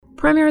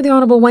Premier the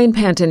Honorable Wayne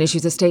Panton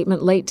issues a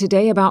statement late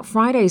today about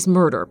Friday's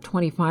murder.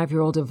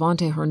 25-year-old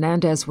Devontae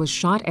Hernandez was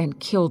shot and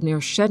killed near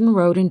Shedden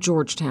Road in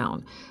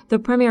Georgetown. The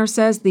Premier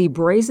says the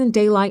brazen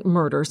daylight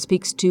murder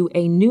speaks to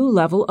a new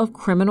level of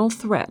criminal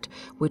threat,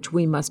 which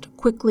we must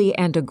quickly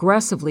and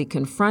aggressively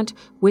confront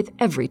with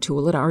every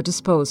tool at our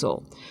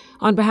disposal.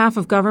 On behalf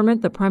of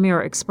government, the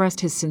Premier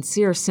expressed his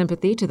sincere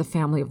sympathy to the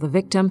family of the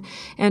victim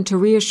and to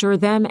reassure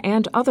them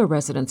and other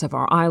residents of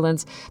our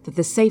islands that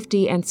the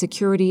safety and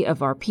security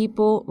of our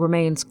people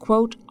remains,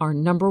 quote, our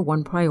number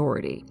one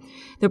priority.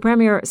 The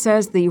Premier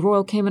says the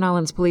Royal Cayman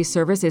Islands Police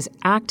Service is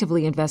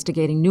actively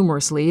investigating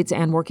numerous leads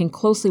and working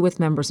closely with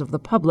members of the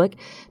public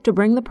to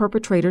bring the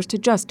perpetrators to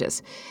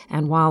justice.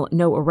 And while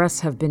no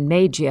arrests have been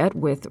made yet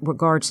with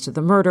regards to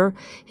the murder,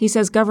 he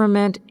says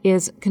government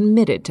is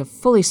committed to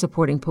fully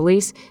supporting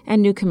police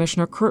and new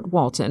Commissioner Kurt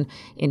Walton,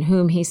 in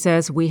whom he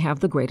says we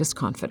have the greatest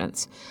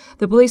confidence.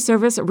 The police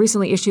service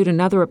recently issued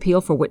another appeal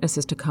for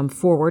witnesses to come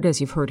forward,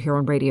 as you've heard here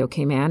on Radio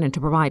Cayman, and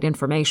to provide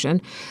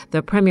information.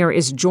 The Premier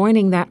is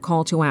joining that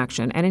call to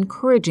action and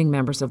encouraging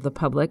members of the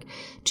public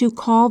to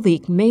call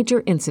the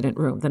Major Incident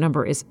Room. The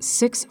number is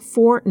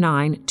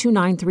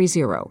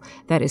 649-2930.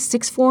 That is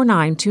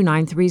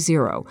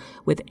 649-2930,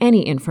 with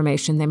any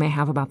information they may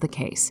have about the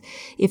case.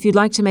 If you'd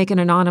like to make an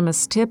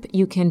anonymous tip,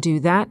 you can do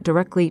that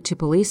directly to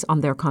police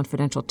on their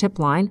confidential tip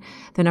line.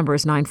 The number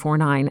is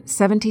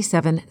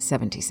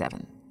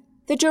 949-7777.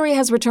 The jury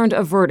has returned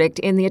a verdict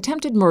in the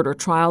attempted murder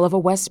trial of a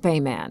West Bay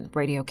man.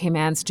 Radio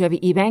Cayman's Jevi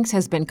Ebanks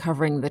has been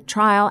covering the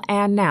trial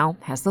and now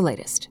has the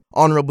latest.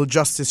 Honorable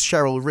Justice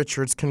Cheryl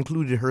Richards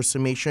concluded her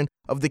summation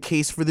of the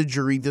case for the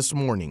jury this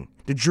morning.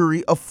 The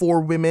jury of 4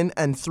 women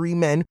and 3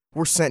 men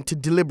were sent to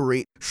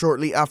deliberate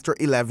shortly after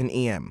 11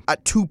 a.m.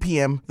 At 2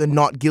 p.m., the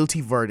not guilty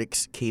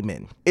verdicts came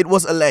in. It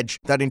was alleged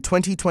that in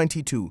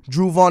 2022,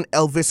 Druvon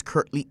Elvis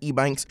Kirtley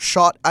Ebanks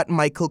shot at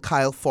Michael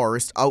Kyle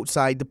Forrest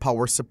outside the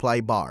power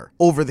supply bar.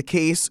 Over the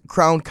case,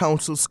 Crown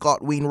Counsel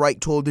Scott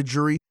Wainwright told the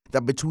jury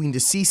that between the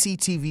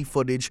CCTV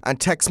footage and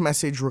text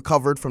message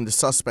recovered from the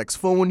suspect's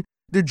phone,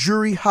 the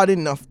jury had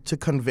enough to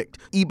convict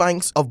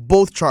Ebanks of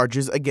both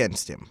charges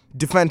against him.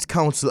 Defense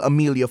counsel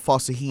Amelia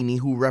Fossahini,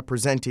 who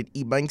represented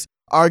Ebanks,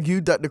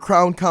 argued that the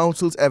Crown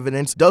Counsel's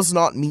evidence does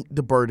not meet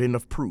the burden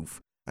of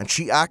proof, and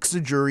she asked the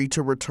jury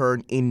to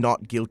return a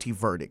not guilty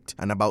verdict.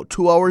 And about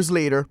 2 hours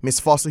later, Ms.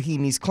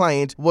 Fossahini's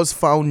client was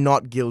found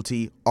not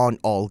guilty on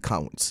all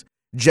counts.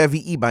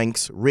 Jevi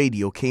Ebanks,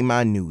 Radio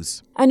Cayman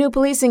News. A new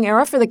policing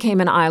era for the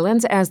Cayman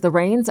Islands as the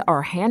reins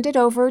are handed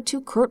over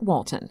to Kurt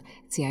Walton.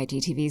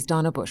 CIGTV's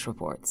Donna Bush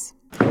reports.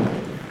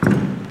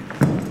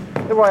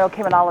 The Royal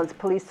Cayman Islands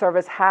Police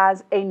Service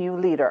has a new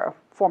leader.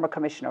 Former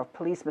Commissioner of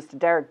Police, Mr.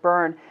 Derek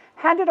Byrne,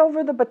 handed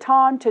over the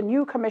baton to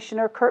new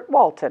Commissioner Kurt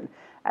Walton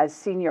as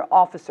senior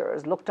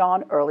officers looked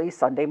on early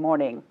Sunday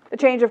morning. The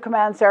change of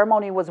command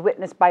ceremony was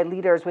witnessed by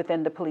leaders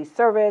within the police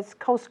service,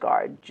 Coast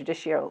Guard,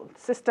 judicial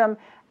system,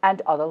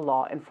 and other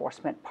law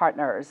enforcement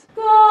partners.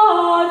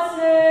 God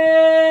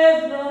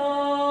save the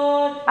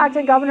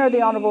Acting Governor,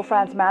 the Honorable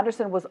Franz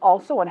Manderson, was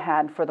also on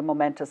hand for the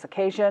momentous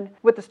occasion.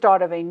 With the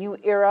start of a new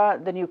era,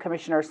 the new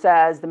commissioner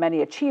says the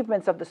many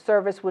achievements of the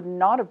service would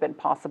not have been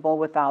possible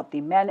without the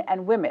men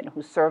and women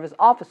who serve as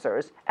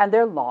officers and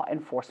their law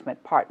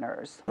enforcement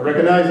partners. I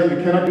recognize that we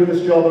cannot do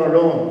this job on our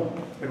own.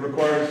 It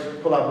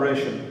requires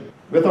collaboration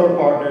with our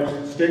partners,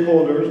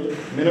 stakeholders,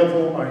 many of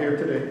whom are here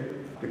today,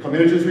 the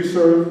communities we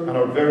serve, and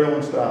our very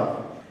own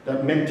staff,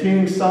 that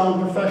maintaining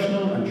sound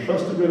professional and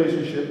trusted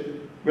relationship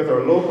with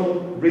our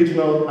local,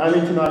 regional, and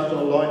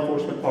international law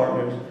enforcement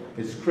partners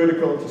is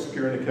critical to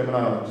securing the Cayman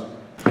Islands.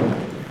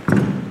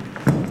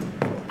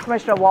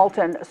 Commissioner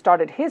Walton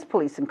started his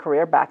policing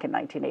career back in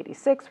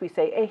 1986. We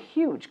say a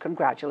huge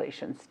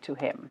congratulations to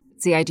him.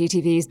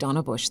 CIGTV's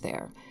Donna Bush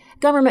there.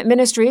 Government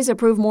ministries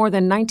approved more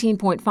than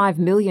 $19.5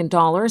 million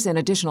in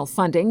additional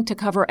funding to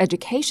cover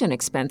education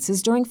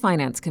expenses during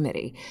Finance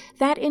Committee.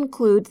 That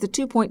includes the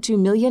 $2.2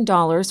 million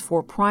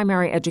for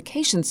primary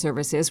education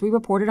services we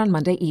reported on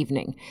Monday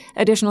evening.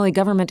 Additionally,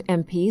 government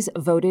MPs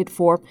voted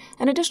for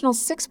an additional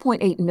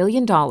 $6.8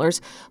 million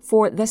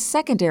for the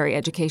secondary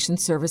education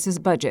services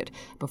budget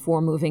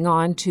before moving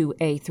on to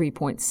a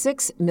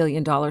 $3.6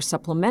 million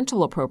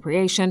supplemental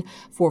appropriation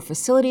for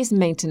facilities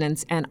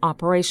maintenance and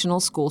operational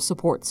school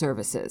support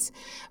services.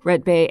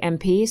 Red Bay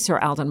MP Sir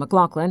Alden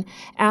McLaughlin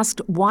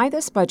asked why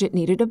this budget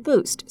needed a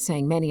boost,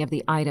 saying many of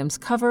the items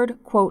covered,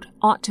 quote,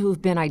 ought to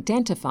have been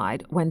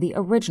identified when the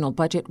original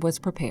budget was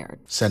prepared.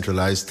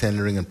 Centralized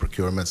tendering and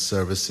procurement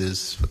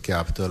services for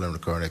capital and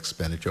recurrent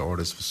expenditure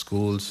orders for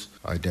schools,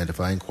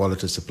 identifying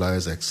quality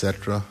suppliers,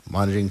 etc.,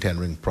 managing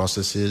tendering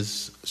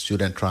processes,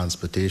 student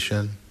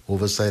transportation,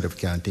 oversight of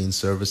canteen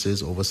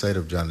services, oversight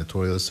of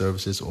janitorial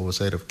services,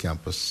 oversight of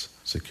campus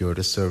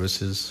security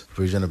services,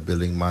 provision of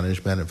building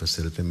management and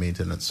facility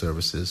maintenance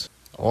services.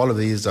 All of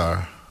these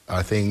are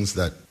things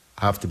that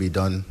have to be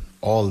done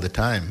all the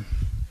time.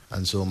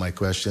 And so my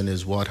question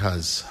is, what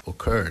has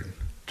occurred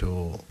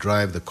to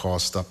drive the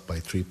cost up by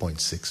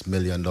 $3.6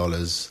 million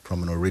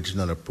from an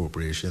original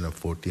appropriation of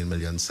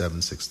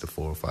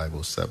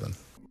 $14,764,507?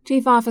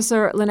 Chief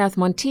Officer Lynette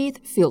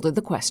Monteith fielded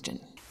the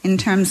question. In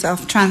terms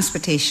of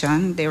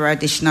transportation, there were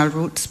additional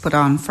routes put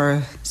on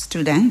for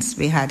students.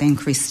 We had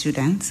increased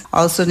students.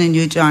 Also, the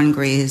new John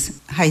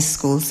Gray's High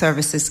School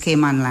services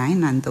came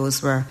online, and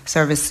those were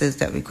services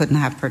that we couldn't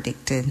have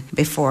predicted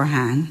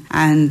beforehand.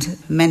 And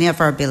many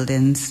of our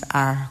buildings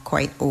are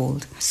quite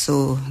old,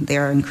 so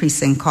there are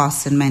increasing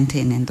costs in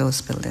maintaining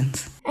those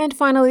buildings. And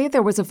finally,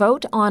 there was a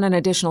vote on an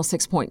additional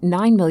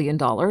 $6.9 million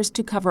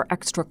to cover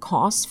extra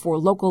costs for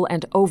local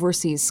and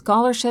overseas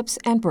scholarships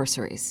and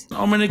bursaries.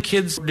 How many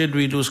kids did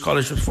we do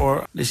scholarships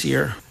for this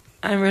year?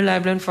 I'm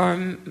reliably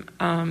informed,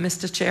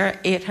 Mr. Chair,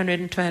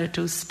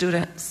 822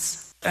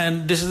 students.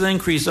 And this is an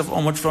increase of how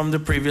much from the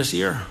previous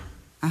year?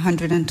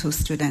 102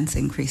 students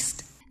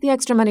increased. The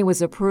extra money was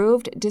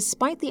approved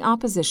despite the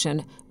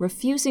opposition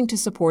refusing to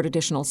support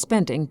additional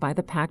spending by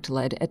the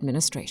PACT-led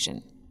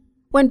administration.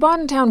 When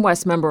Boddentown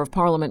West Member of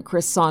Parliament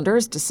Chris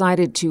Saunders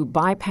decided to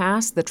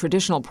bypass the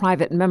traditional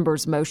private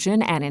member's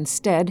motion and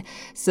instead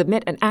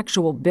submit an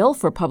actual bill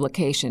for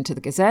publication to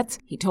the Gazette,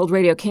 he told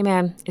Radio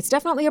Cayman it's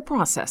definitely a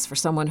process for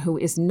someone who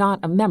is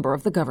not a member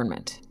of the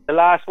government. The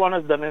last one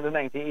was done in the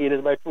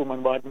 1980s by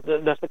Truman, but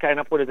that's to kind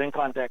of put it in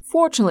context.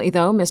 Fortunately,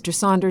 though, Mr.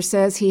 Saunders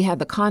says he had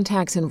the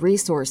contacts and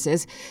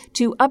resources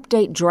to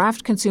update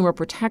draft consumer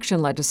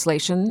protection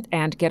legislation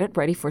and get it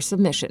ready for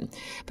submission.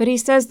 But he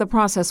says the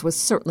process was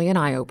certainly an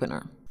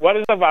eye-opener. What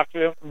it has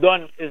actually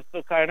done is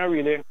to kind of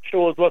really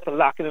shows what's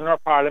lacking in our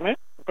parliament.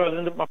 Because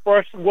in my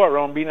first go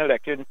around being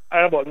elected, I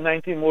had about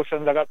 19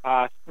 motions that got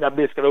passed that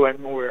basically went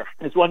nowhere.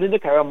 It's one thing to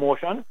carry a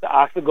motion to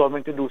ask the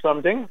government to do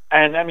something.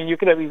 And I mean, you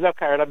could have easily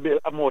carried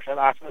a motion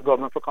asking the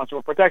government for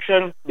consumer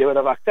protection. They would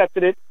have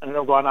accepted it and it would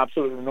have gone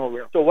absolutely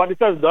nowhere. So what it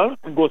has done,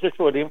 it goes to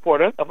show the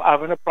importance of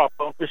having the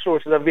proper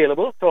resources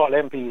available to all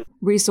MPs.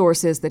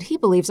 Resources that he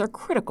believes are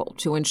critical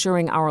to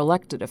ensuring our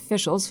elected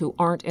officials who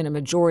aren't in a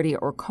majority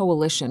or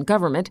coalition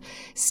government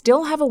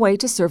still have a way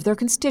to serve their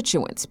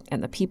constituents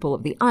and the people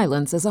of the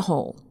islands as a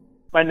whole.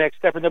 My next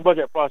step in the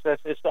budget process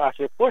is to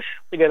actually push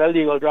to get a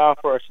legal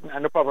draft first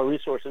and the proper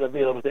resources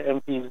available to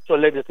MPs so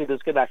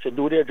legislators can actually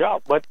do their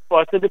job. But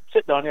for us to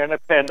sit down here and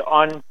depend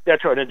on the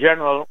Attorney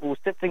General who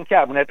sits in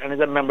cabinet and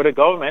is a member of the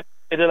government,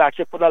 it will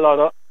actually put a lot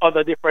of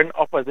other different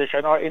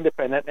opposition or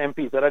independent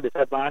MPs at a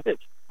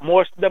disadvantage.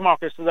 Most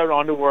democracies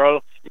around the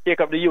world, you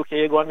take up the UK,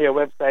 you go on their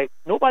website,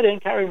 nobody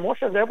ain't carrying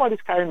motions, everybody's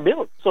carrying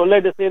bills. So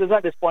legislators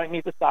at this point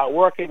need to start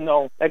working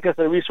now because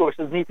the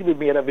resources need to be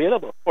made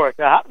available for it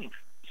to happen.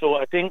 So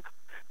I think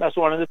that's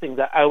one of the things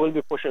that I will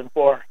be pushing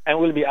for and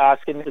will be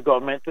asking the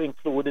government to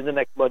include in the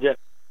next budget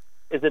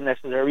is the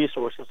necessary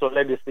resources so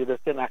legislators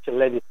can actually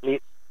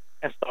legislate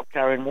and stop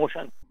carrying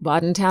motion.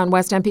 Boddentown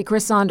West MP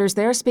Chris Saunders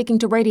there speaking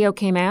to Radio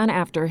Cayman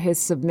after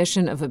his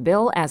submission of a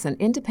bill as an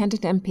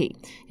independent MP.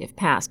 If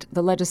passed,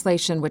 the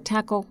legislation would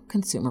tackle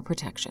consumer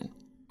protection.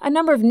 A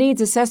number of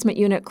Needs Assessment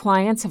Unit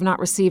clients have not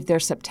received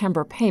their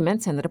September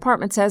payments, and the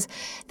department says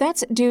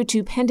that's due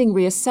to pending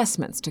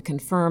reassessments to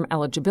confirm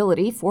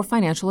eligibility for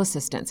financial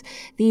assistance.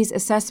 These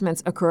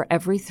assessments occur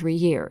every 3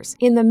 years.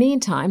 In the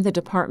meantime, the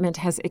department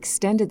has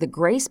extended the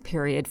grace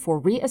period for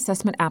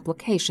reassessment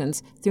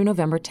applications through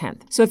November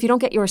 10th. So if you don't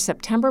get your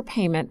September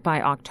payment by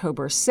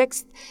October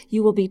 6th,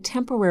 you will be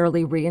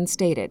temporarily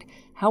reinstated.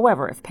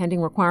 However, if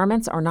pending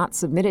requirements are not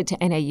submitted to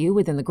NAU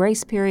within the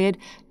grace period,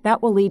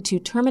 that will lead to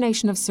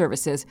termination of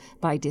services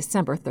by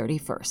December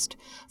 31st.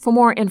 For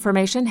more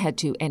information, head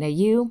to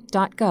nau.gov.ky.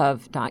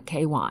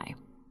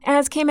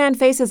 As Cayman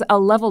faces a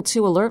Level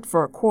 2 alert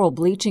for a coral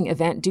bleaching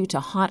event due to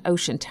hot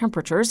ocean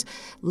temperatures,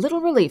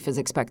 little relief is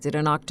expected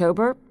in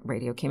October.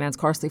 Radio Cayman's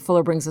Carsley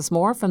Fuller brings us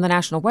more from the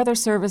National Weather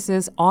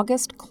Service's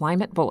August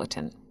Climate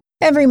Bulletin.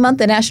 Every month,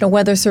 the National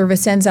Weather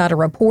Service sends out a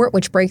report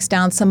which breaks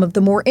down some of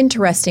the more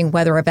interesting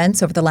weather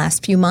events over the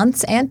last few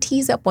months and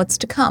tees up what's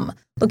to come.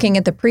 Looking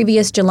at the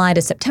previous July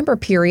to September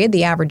period,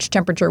 the average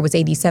temperature was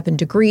 87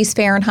 degrees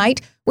Fahrenheit,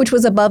 which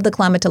was above the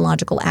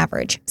climatological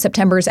average.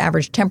 September's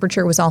average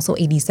temperature was also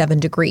 87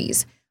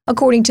 degrees.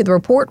 According to the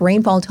report,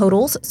 rainfall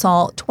totals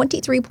saw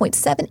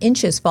 23.7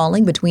 inches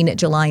falling between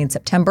July and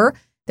September.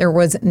 There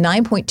was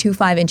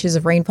 9.25 inches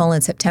of rainfall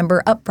in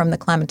September, up from the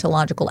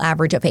climatological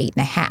average of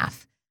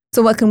 8.5.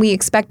 So what can we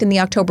expect in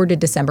the October to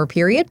December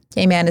period?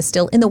 Cayman is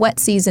still in the wet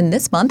season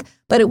this month,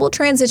 but it will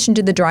transition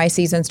to the dry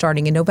season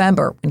starting in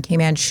November, when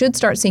Cayman should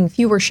start seeing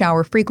fewer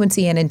shower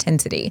frequency and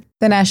intensity.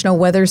 The National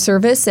Weather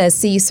Service says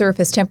sea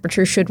surface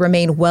temperatures should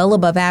remain well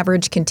above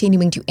average,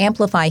 continuing to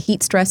amplify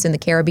heat stress in the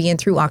Caribbean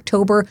through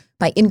October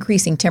by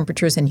increasing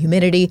temperatures and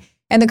humidity.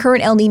 And the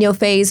current El Niño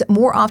phase,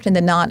 more often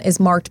than not, is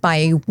marked by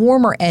a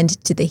warmer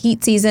end to the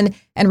heat season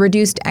and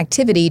reduced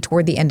activity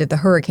toward the end of the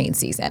hurricane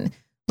season.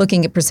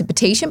 Looking at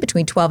precipitation,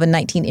 between 12 and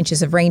 19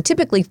 inches of rain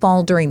typically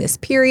fall during this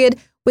period,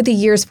 with the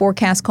year's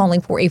forecast calling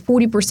for a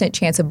 40%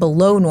 chance of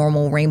below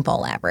normal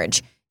rainfall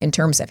average. In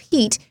terms of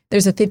heat,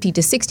 there's a 50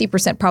 to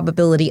 60%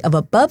 probability of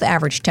above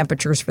average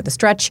temperatures for the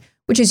stretch,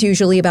 which is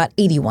usually about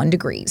 81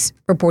 degrees.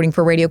 Reporting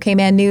for Radio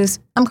Cayman News,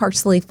 I'm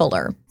Carsley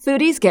Fuller.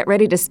 Foodies, get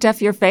ready to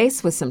stuff your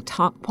face with some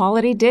top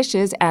quality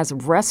dishes as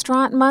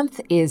Restaurant Month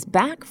is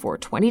back for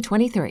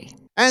 2023.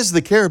 As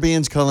the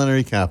Caribbean's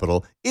culinary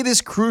capital, it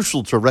is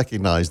crucial to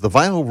recognize the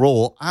vital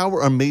role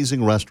our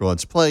amazing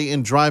restaurants play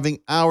in driving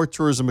our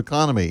tourism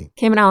economy.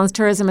 Cayman Islands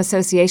Tourism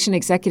Association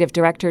Executive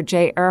Director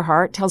Jay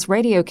Earhart tells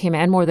Radio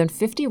Cayman more than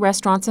 50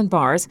 restaurants and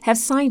bars have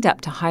signed up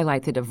to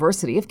highlight the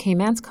diversity of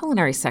Cayman's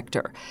culinary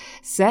sector.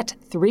 Set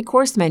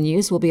 3-course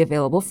menus will be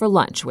available for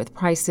lunch, with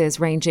prices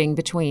ranging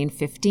between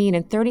 $15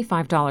 and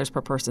 $35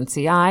 per person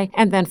CI,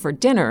 and then for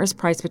dinners,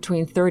 priced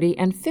between $30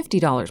 and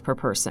 $50 per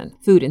person.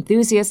 Food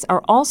enthusiasts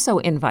are also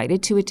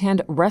invited to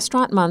attend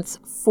Restaurant Month's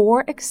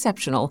 4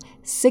 exceptional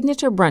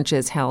signature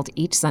brunches held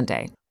each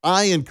Sunday.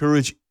 I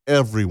encourage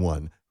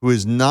everyone who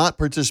has not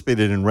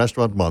participated in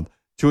Restaurant Month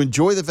to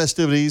enjoy the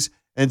festivities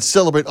and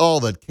celebrate all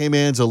that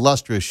Cayman's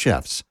illustrious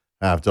chefs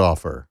have to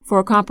offer. For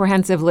a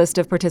comprehensive list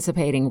of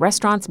participating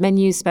restaurants,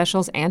 menus,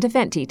 specials, and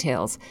event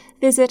details,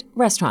 visit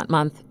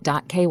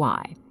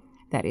restaurantmonth.ky.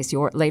 That is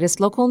your latest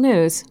local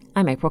news.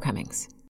 I'm April Cummings.